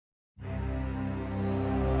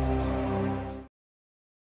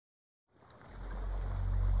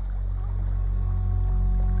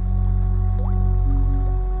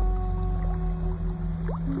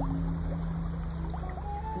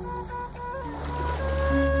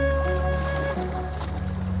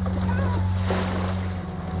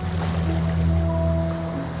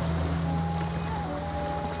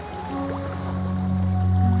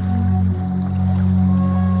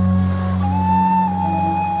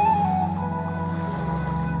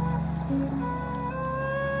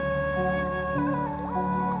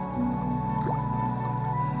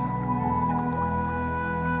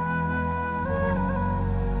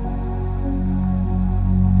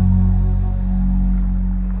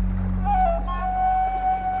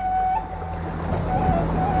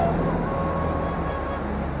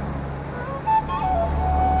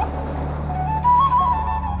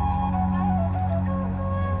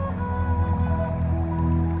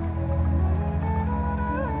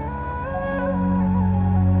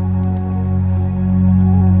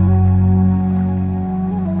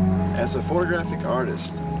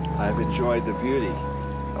I've enjoyed the beauty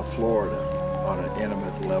of Florida on an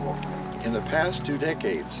intimate level. In the past 2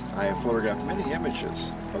 decades, I have photographed many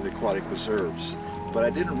images of the aquatic preserves, but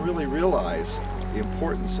I didn't really realize the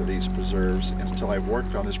importance of these preserves until I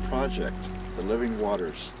worked on this project, The Living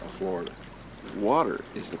Waters of Florida. Water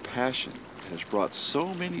is the passion that has brought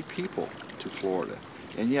so many people to Florida,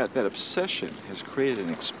 and yet that obsession has created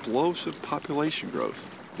an explosive population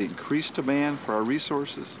growth. The increased demand for our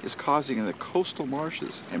resources is causing the coastal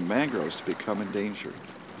marshes and mangroves to become endangered.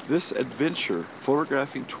 This adventure,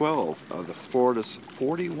 photographing 12 of the Florida's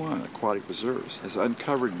 41 aquatic preserves, has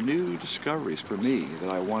uncovered new discoveries for me that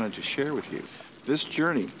I wanted to share with you. This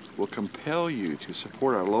journey will compel you to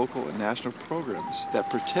support our local and national programs that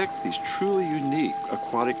protect these truly unique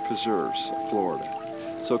aquatic preserves of Florida.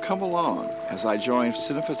 So come along as I join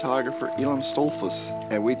cinephotographer Elam Stolfus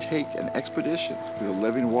and we take an expedition through the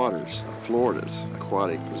living waters of Florida's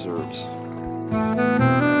aquatic preserves.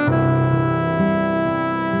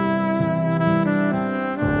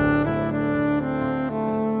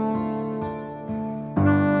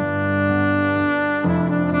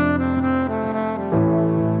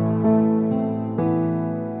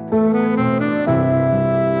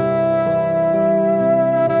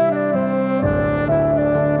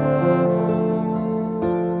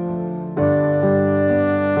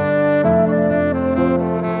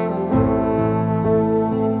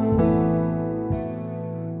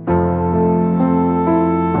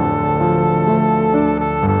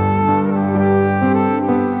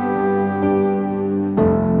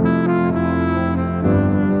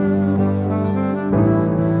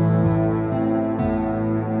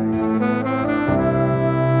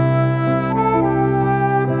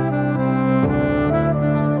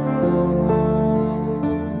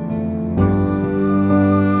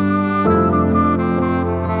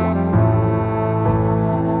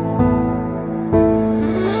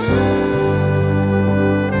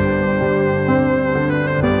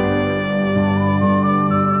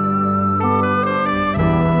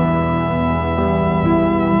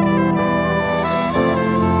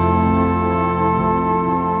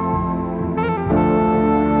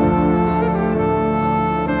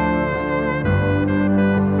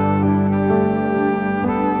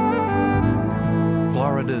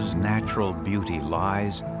 Florida's natural beauty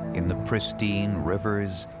lies in the pristine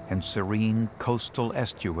rivers and serene coastal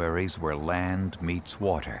estuaries where land meets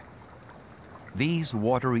water. These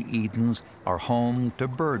watery Edens are home to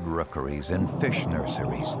bird rookeries and fish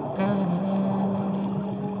nurseries.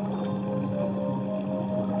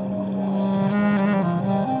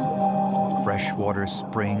 Freshwater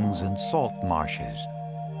springs and salt marshes.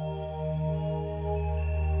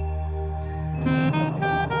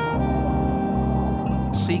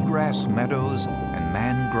 Seagrass meadows and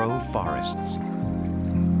mangrove forests.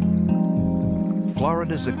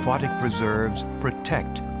 Florida's aquatic preserves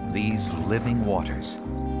protect these living waters.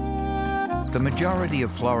 The majority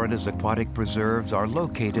of Florida's aquatic preserves are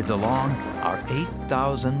located along our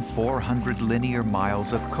 8,400 linear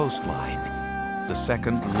miles of coastline, the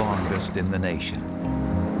second longest in the nation.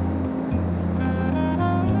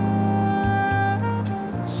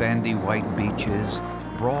 Sandy white beaches,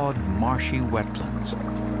 broad marshy wetlands,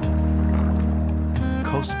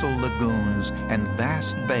 coastal lagoons, and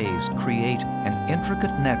vast bays create an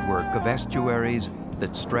intricate network of estuaries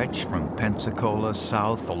that stretch from Pensacola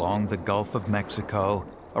south along the Gulf of Mexico,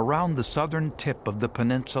 around the southern tip of the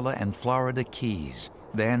peninsula and Florida Keys,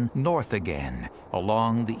 then north again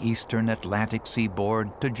along the eastern Atlantic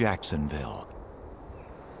seaboard to Jacksonville.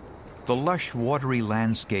 The lush watery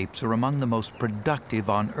landscapes are among the most productive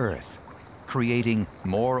on Earth, creating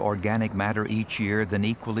more organic matter each year than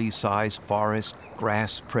equally sized forests,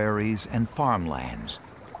 grass prairies, and farmlands.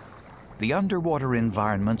 The underwater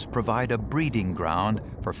environments provide a breeding ground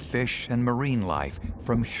for fish and marine life,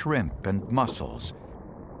 from shrimp and mussels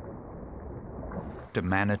to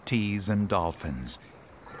manatees and dolphins.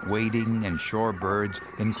 Wading and shorebirds,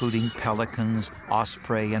 including pelicans,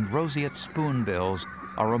 osprey, and roseate spoonbills,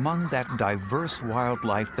 are among that diverse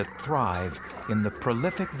wildlife that thrive in the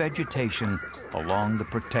prolific vegetation along the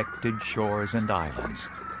protected shores and islands.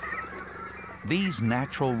 These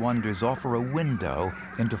natural wonders offer a window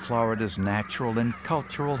into Florida's natural and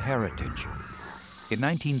cultural heritage. In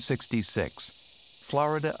 1966,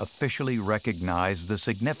 Florida officially recognized the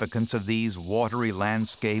significance of these watery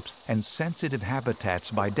landscapes and sensitive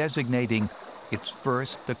habitats by designating its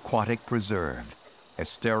first aquatic preserve,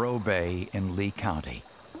 Estero Bay in Lee County.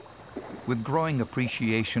 With growing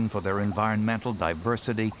appreciation for their environmental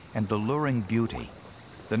diversity and alluring beauty,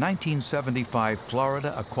 the 1975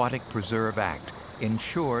 Florida Aquatic Preserve Act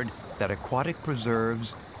ensured that aquatic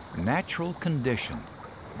preserves' natural condition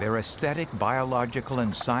their aesthetic, biological,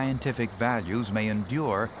 and scientific values may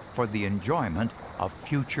endure for the enjoyment of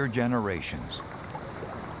future generations.